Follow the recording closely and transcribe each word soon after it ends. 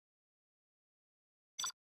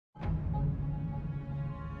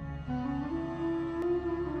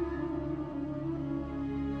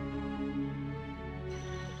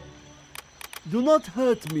Do not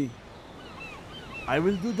hurt me. I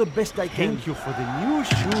will do the best I can. Thank you for the new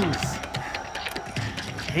shoes.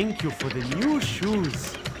 Thank you for the new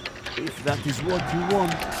shoes. If that is what you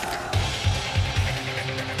want.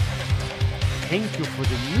 Thank you for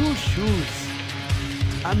the new shoes.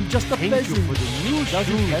 I'm just a peasant. Thank you for the new shoes.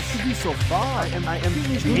 Doesn't have to be so far. I am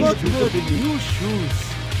finished. Do Thank not you for hurt the me. new shoes.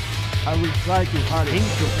 I will try to hurry.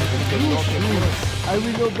 Thank you for the new shoes. I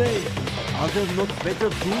will obey. Are there not better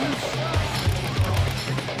tools?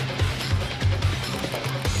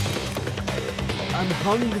 I'm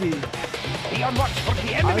hungry. Be on watch for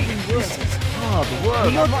the I enemy. will work. This is hard work.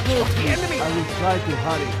 Be on watch hurt for the me. enemy. I will try to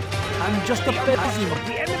hurry. I'm just a Be on watch for peasant.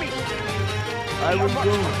 the enemy. I Be will on watch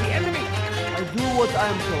go. for the enemy. I do what I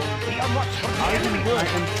am told. Be on watch for the I will enemy. work. I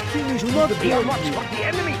am finished Do with not the be on building. watch for the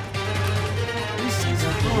enemy. This is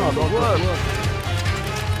hard work.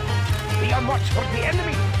 Be on watch for the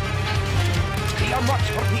enemy. Be on watch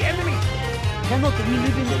for the enemy. Cannot we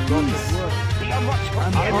live in peace? Be on watch for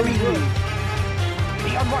I'm the enemy. hungry.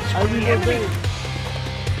 Be on watch I for the will enemy. obey.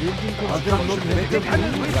 Building construction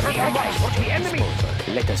Be on watch for the enemy.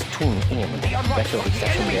 Let us tune in. Be on watch Better for the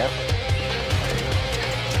reception enemy. there.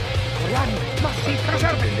 One must be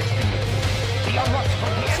preserved. Be on watch for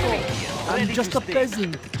the enemy. I'm just a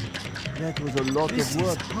peasant. That was a lot This of is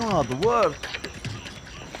work. Hard work.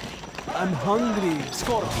 I'm hungry.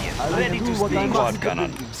 Scorpion, I will ready do to what I sting. must with the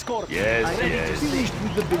Cannon. building. Scorpion, Yes, I ready am to finished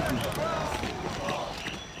with the building.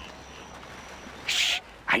 Shh!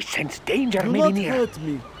 I sense danger Do may not be near. hurt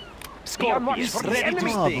me. Be on watch Scorpion, for the ready to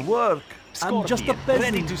enemy. Hard sting. work. I'm just a Scorpion,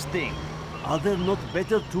 ready peasant. to sting. Are there not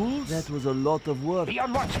better tools? That was a lot of work. Be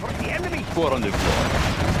on watch for the enemy. 4 on the floor.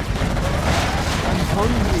 I'm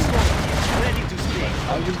hungry. Ready to sting.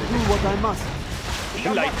 I will do what I must. Be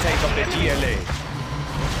on Light watch tank for of the GLA.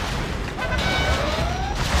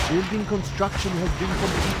 Building construction has been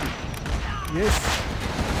completed. Yes.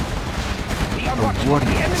 Be on watch for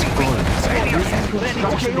the enemy. Ready yourself. Ready to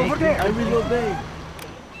Okay, sting. over there. I will obey.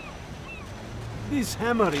 This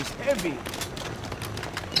hammer is heavy.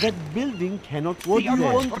 That building cannot. What Be do on you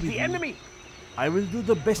watch want for me the to do? enemy. I will do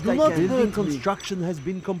the best Do I not can. Building hurt me. construction has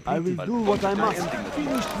been completed. I will do what I must.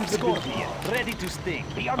 Finished with the building. Scorpion, ready to sting.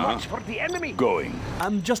 Be on watch for the enemy. Going.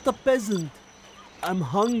 I'm just a peasant. I'm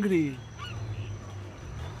hungry.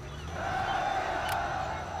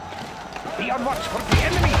 Be on watch for the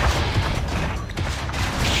enemy.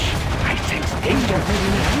 I sense danger.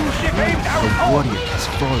 Defend our home. Warrior has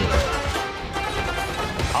fallen.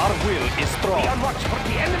 Our will is Be strong. on watch for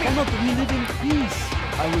the enemy. Cannot we live in peace?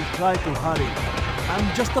 I will try to hurry.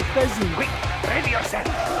 I'm just a peasant. Quick, ready yourself.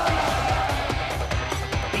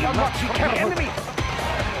 Be on watch for the enemy.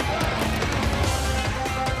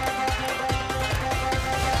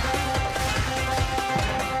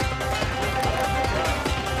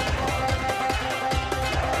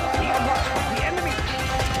 Be on watch for the enemy.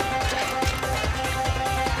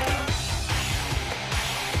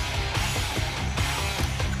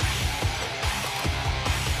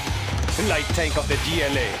 Light tank of the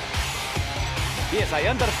GLA. Yes, I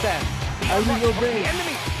understand. I will Watch for the obey.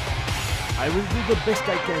 enemy. I will do the best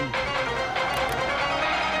I can.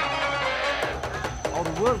 Our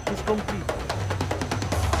work is complete.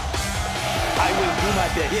 I will do my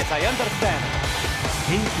best. Yes, I understand.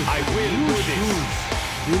 Thank you. I will do this.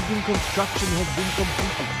 Building construction has been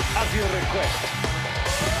completed. As you request.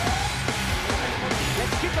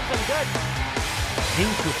 Let's kick up some dirt.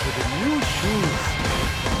 Thank you for the new shoes.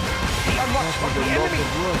 Be on watch for the A lot enemy. of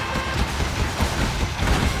work.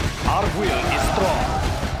 Our will is strong.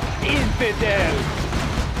 Infidel.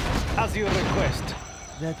 As you request.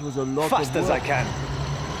 That was a lot Fast of as work. I can.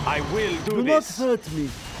 I will do Do not this. hurt me.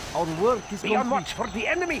 Our work is Be on complete. watch for the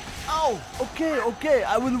enemy. Ow! Okay,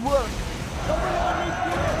 I will work.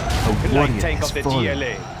 A Light warrior tank has of the fallen.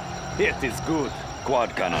 GLA. It is good.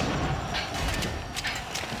 Quad cannon.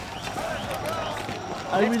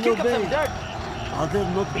 I will Kick up some obey. dirt. Are there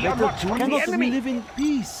not Be on better watch for tools? the Cannot we enemy. live in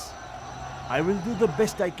peace? I will do the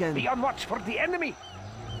best I can. Be on watch for the enemy.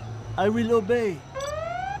 I will obey.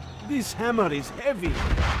 This hammer is heavy.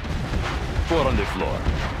 4 on the floor.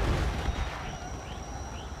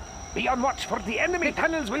 Be on watch for the enemy. The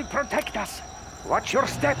tunnels will protect us. Watch your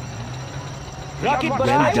step. Rocket, but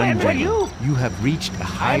Well I done, went for Benny. you. You have reached a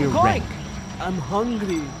higher I'm going. rank. I'm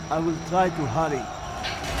hungry. I will try to hurry.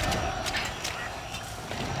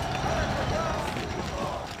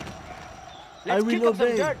 I Let's will kick up some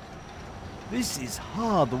obey. dirt. This is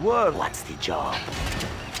hard work. What's the job?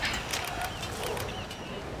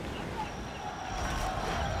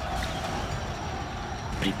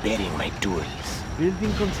 Preparing my tools.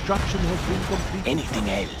 Building construction has been completed. Anything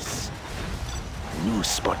else? New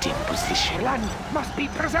spot in position. Land must be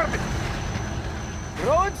preserved.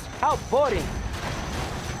 Roads? How boring.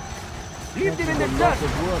 Leave them in the Lot dust.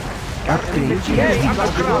 of work. Upgrade. GLA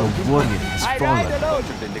underground. A warrior has I ride fallen. alone.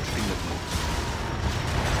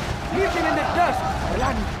 Leave them in the dust.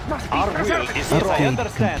 Land must be Our will preserved. is yes, I Upgrade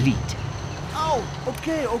understand. complete. Oh,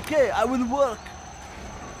 okay, I will work.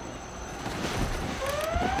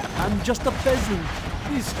 I'm just a peasant.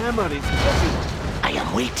 This hammer is heavy. I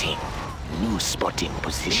am waiting. New spot in Be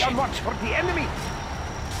position. on watch for the enemy.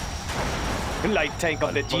 Light tank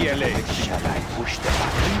on the GLA. Shall I push the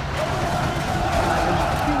button?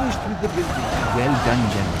 Finished with the building. Well done,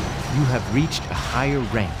 General. You have reached a higher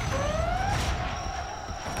rank.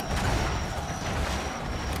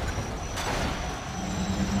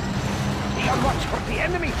 Be on watch for the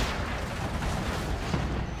enemy.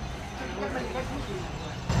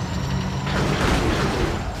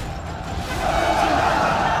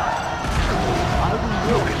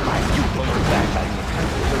 Look at my beautiful weapon.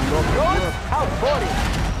 Roads? How boring.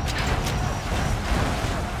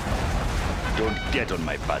 Don't get on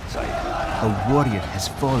my bad side. A warrior has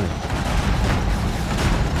fallen.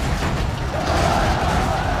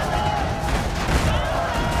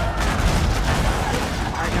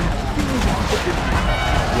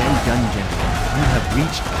 Well done, General. You have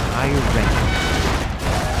reached a higher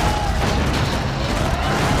rank.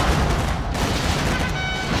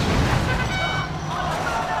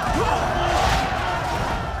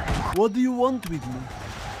 What do you want with me?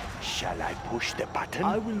 Shall I push the button?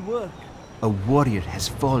 I will work. A warrior has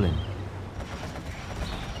fallen.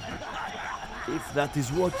 If that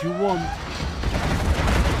is what you want.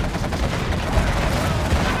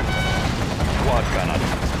 What cannot?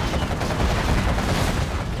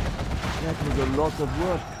 That was a lot of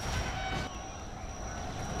work.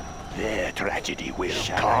 Their tragedy will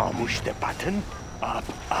come. I push the button? Up,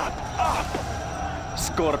 up, up.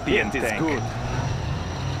 Scorpion is good.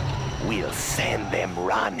 We'll send them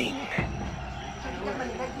running.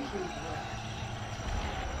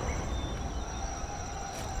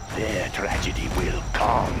 Their tragedy will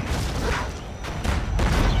come.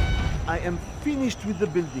 I am finished with the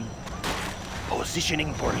building.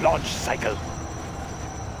 Positioning for launch cycle.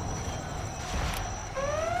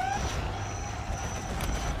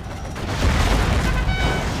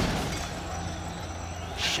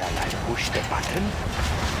 Shall I push the button?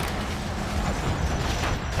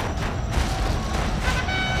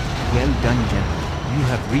 Well done, General. You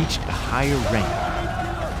have reached a higher rank.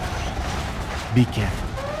 Be careful.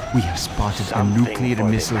 We have spotted a nuclear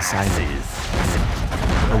missile silo.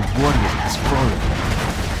 A warrior has fallen.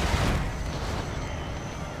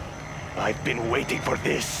 I've been waiting for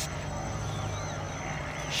this.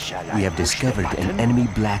 Shall I We have push the discovered an button? enemy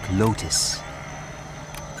Black Lotus.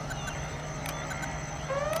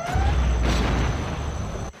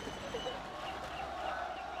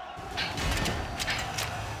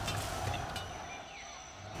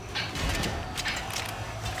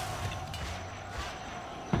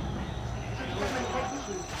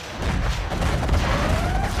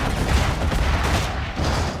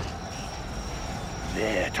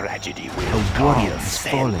 Their tragedy will A warrior come. has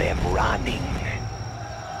Send fallen. them running.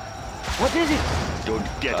 What is it? Don't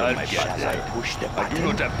get on my bad side. I push the button? I do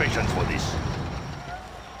not have patience for this.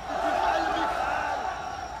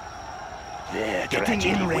 Their Getting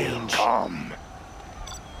in tragedy will range. come.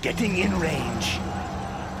 Getting in range.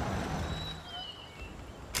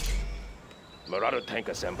 Marauder tank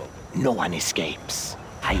assembled. No one escapes.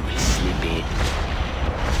 I will slip in.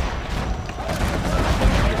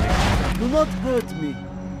 Do not hurt me.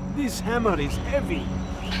 This hammer is heavy.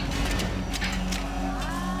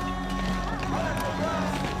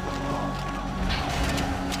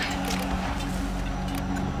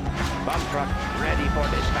 Bomb truck ready for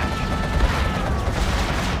dispatch.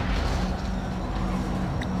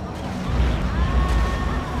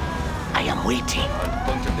 I am waiting.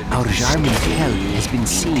 Our Jarman hell has been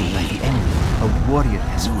seen by the enemy. A warrior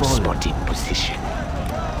has fallen. Spot in position.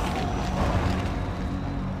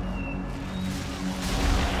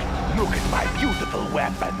 Look at my beautiful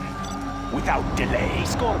weapon. Without delay.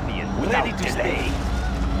 Scorpion, Without ready to delay. stay.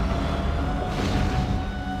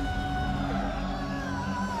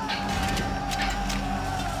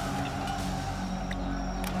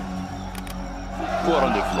 Four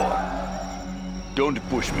on the floor. Don't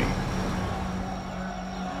push me.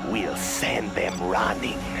 We'll send them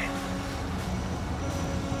running.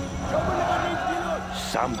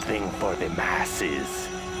 Something for the masses.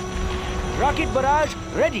 Rocket barrage,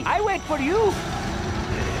 ready. I wait for you.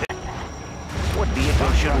 What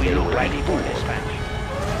vehicle should we look ready for dispatch?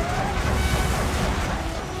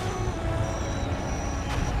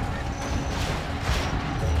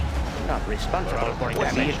 responsible for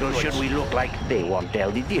what vehicle should we look like? They won't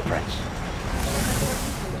tell the difference.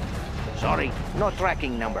 Sorry, no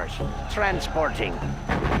tracking numbers. Transporting.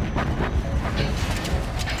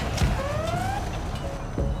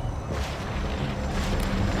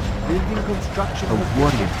 Building construction. A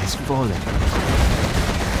warrior has fallen.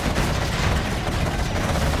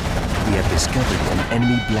 We have discovered an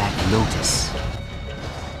enemy Black Lotus.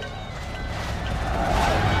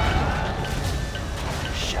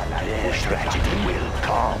 Their tragedy will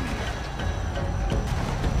come.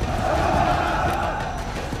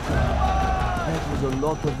 That was a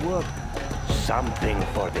lot of work. Something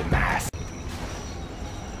for the mass.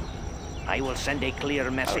 I will send a clear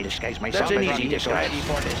message. I'll disguise myself. That's an easy disguise. Ready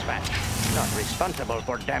for dispatch. Not responsible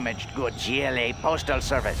for damaged goods. GLA Postal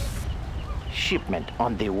Service. Shipment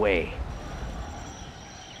on the way.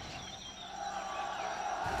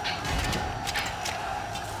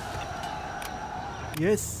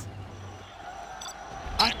 Yes.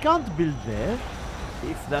 I can't build there,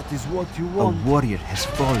 if that is what you A want. warrior has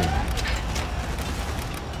fallen.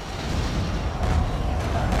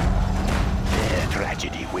 Their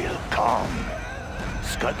tragedy will come.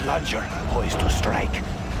 Scud Launcher, poised to strike.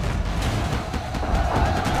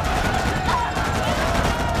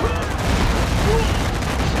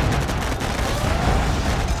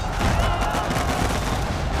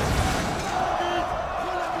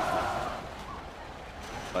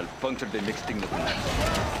 I'll puncture the next thing that lands.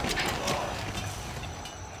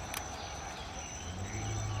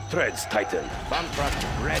 Threads tighten. Bomb truck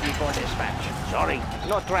ready for dispatch. Sorry,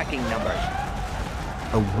 no tracking numbers.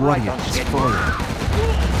 A warrior has fallen.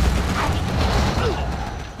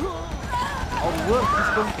 Our work is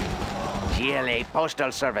complete. GLA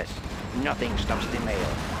Postal Service. Nothing stops the mail.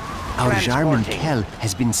 Our Jarman Transporting. Kell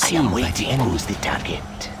has been seen by the enemy. Who's the target?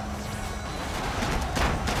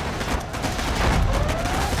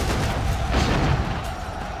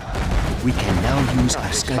 We can now use our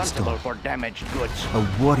Responsible Scudstorm. for damaged goods. A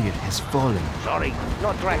warrior has fallen. Sorry,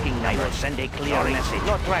 no tracking numbers. I will send a clear message.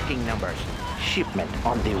 No tracking numbers. Shipment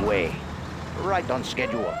on the way. Right on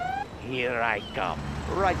schedule. Here I come.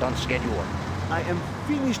 Right on schedule. I am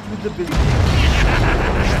finished with the building.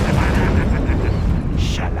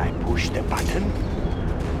 Shall I push the button?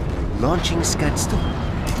 Launching Scudstorm.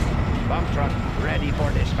 Bomb truck ready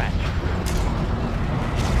for dispatch.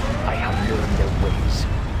 I have learned their ways.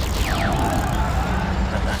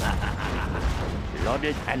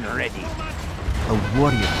 Loaded and ready. A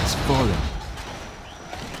warrior has fallen.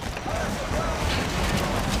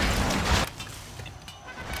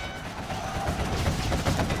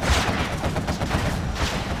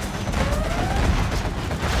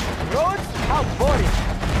 Roads? How boring!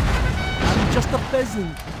 I'm just a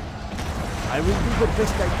peasant. I will do the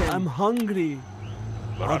best I can. I'm hungry.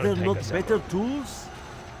 Are there not better tools?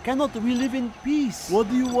 Cannot we live in peace? What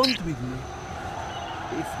do you want with me?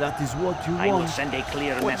 If that is what you I will want. send a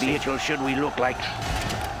clear message. What vehicle should we look like?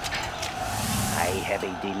 I have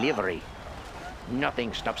a delivery.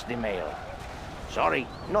 Nothing stops the mail. Sorry,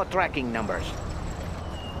 no tracking numbers.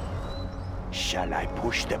 Shall I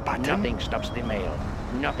push the button? Nothing stops the mail.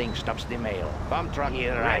 Nothing stops the mail. Bomb truck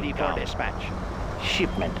here ready for dispatch.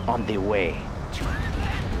 Shipment on the way.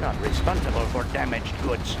 Not responsible for damaged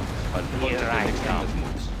goods. Here I come.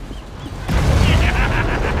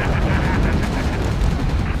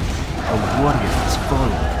 A warrior has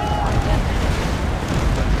fallen.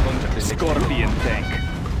 Scorpion tank.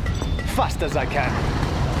 Fast as I can.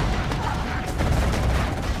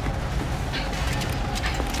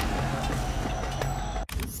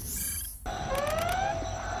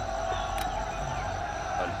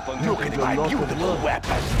 Look at my beautiful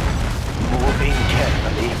weapon. Moving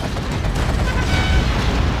carefully.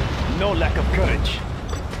 No lack of courage.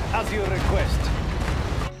 As you request.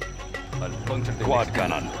 Quad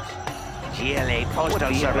cannon. GLA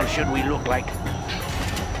Postal Service should we look like?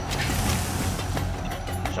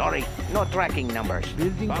 Sorry, no tracking numbers.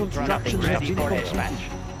 Building construction Nothing has ready been for completed. dispatch.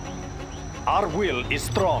 Our will is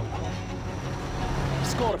strong.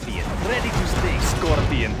 Scorpion, ready to stay.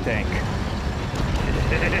 Scorpion tank.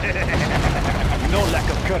 No lack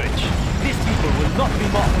of courage. These people will not be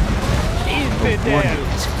mocked. A warrior Infidel.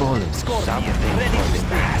 has fallen. Scorpion, ready to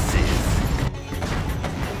stay.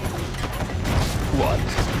 What?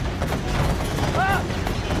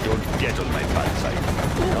 Don't get on my bad side.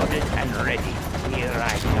 Loaded and ready. Here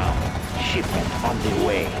I come. Shipment on the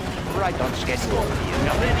way. Right on schedule.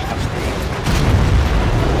 Nothing stops the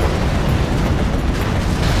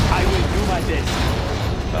I will do my best.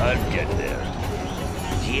 I'll get there.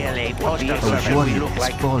 GLA Postal A Service we warrior look has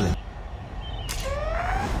like. fallen.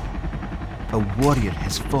 A warrior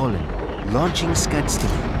has fallen. Launching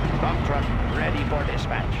Scudstorm. Bomb truck ready for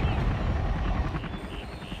dispatch.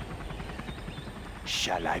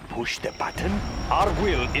 Shall I push the button? Our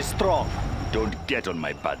will is strong. Don't get on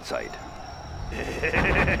my bad side.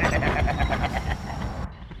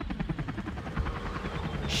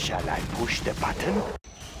 Shall I push the button?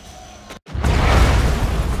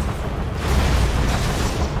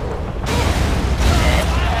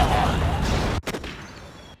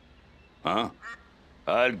 Huh?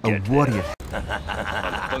 I'll A get warrior.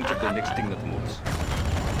 I'll puncture the next thing that moves.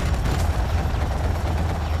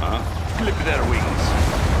 Huh? Clip their wings.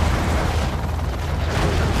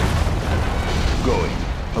 Going.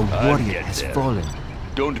 A warrior has fallen.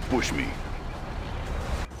 Don't push me.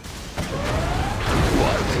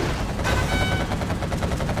 What?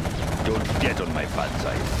 Don't get on my bad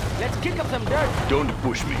side. Let's kick up some dirt. Don't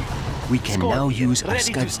push me. We can now use our ready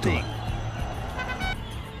to Scud Storm.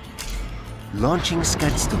 Launching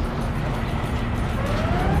Scud Storm.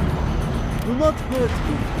 Do not hurt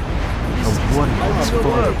me. A warrior has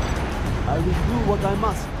fallen. I will do what I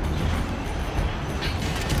must.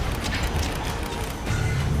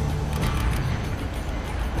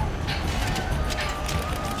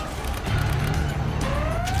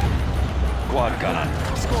 Quad cannon.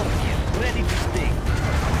 Scorpion, ready to sting.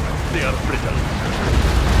 They are brittle.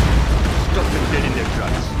 Stop them dead in their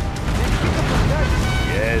tracks. Let's kick up some dirt.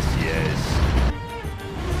 Yes, yes.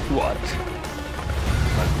 What?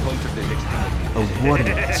 I'll puncture the next thing. A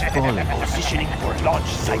warrior has fallen. Positioning for launch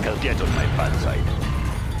cycle. Get on my bad side.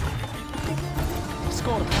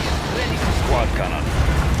 Scorpion, ready to Quad cannon.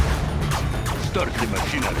 Start the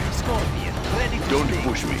machinery. Scorpion, ready to Don't sting.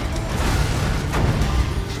 push me.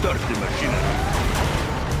 Start the machinery.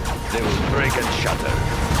 They will break and shatter.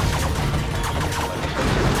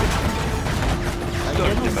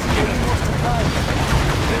 Start the machinery.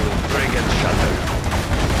 They will break and shatter.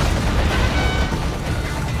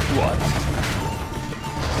 What?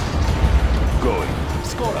 Going.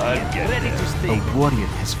 Scorpion, I'll get ready there. to sting. A warrior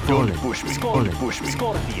has fallen. Don't push me. Scorpion, Don't push me.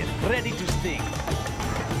 Scorpion, ready to sting.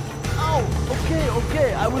 Oh,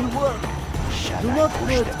 okay, I will work. Shall Do I not push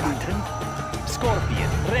hurt the me. button? Scorpion,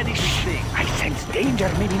 ready to sting. I sense danger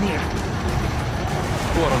maybe near.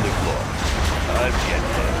 Four on the floor. I'll get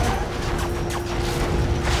there.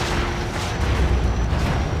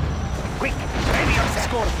 Quick, ready yourself.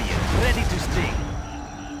 Scorpion, ready to sting.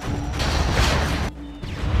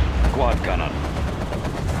 Quad cannon.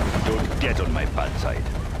 Don't get on my bad side.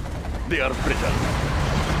 They are brittle.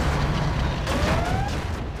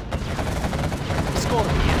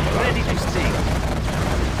 Scorpion, ready to sting.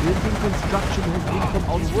 Building construction has been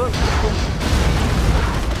on work.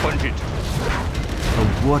 Punch it. A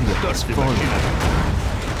warrior Start has the fallen. machinery.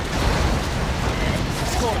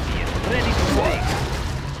 Scorpion, ready to sting.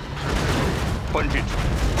 Punch it.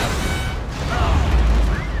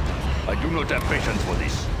 I do not have patience for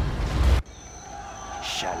this.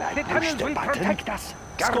 Shall I The push tunnels the will button? protect us,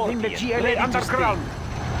 guarding the Scorpion, GLA ready to underground.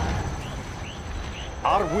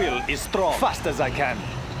 Our will is strong. Fast as I can.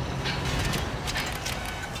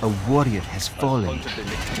 A warrior has fallen. Punch the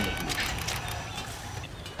next thing that moves.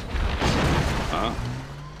 Huh?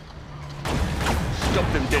 Stop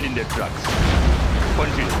them dead in their tracks.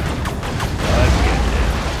 Punch it. I'll get there.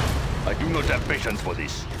 I do not have patience for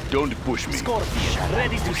this. Don't push me. Scorpion,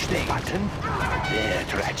 ready to sting. Button, their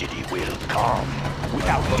tragedy will come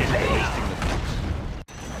without delay.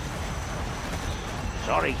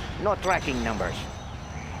 Sorry, no tracking numbers.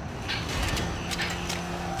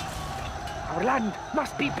 Our land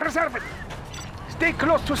must be preserved. Stay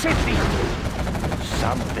close to safety.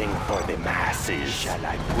 Something for the masses. Shall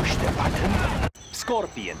I push the button?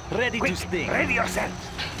 Scorpion, ready Quick, to sting. ready yourselves.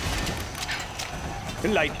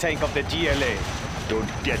 Light tank of the GLA. Don't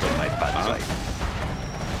get on my bad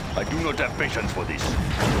side. I do not have patience for this.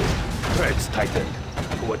 Threads tightened.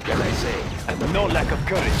 What can I say? No lack of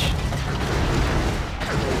courage.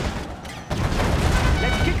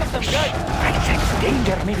 Let's kick up some dirt. I sense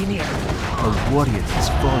danger maybe near. A warrior has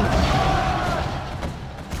fallen.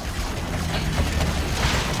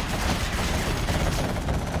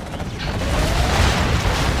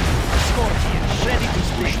 Scorpion, ready to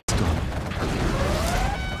sting. Storm.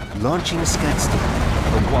 Launching Scud Storm.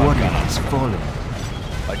 A warrior has fallen.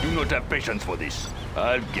 I do not have patience for this.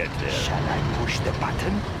 I'll get there. Shall I push the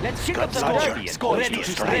button? Let's kick up some Scorpion,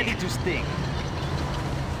 dirt. ready to sting.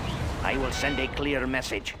 I will send a clear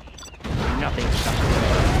message. Nothing stops me.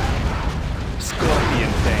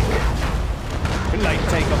 Scorpion tank. Light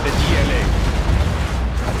tank of the GLA.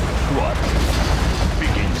 What?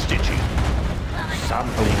 Begin stitching. A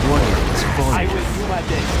warrior has I fallen. will do my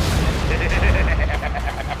best.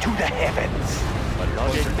 To the heavens.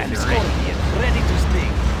 And Scorpion, ready to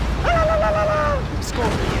sting.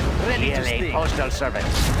 Scorpion, ready to GLA sting. Postal Service.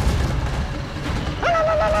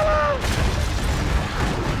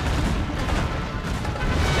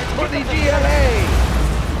 For the GLA!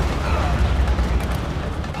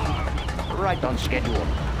 Right on schedule.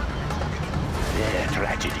 Their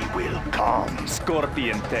tragedy will come.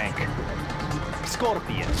 Scorpion tank.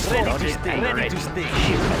 Scorpion, ready to Loaded sting. and Ready to sting.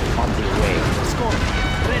 Shipment on the way.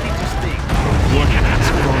 Scorpion, ready to sting.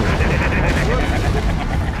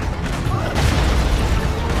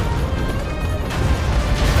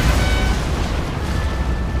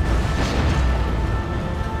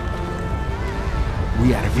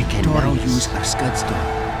 We can now use our scud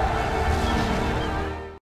storm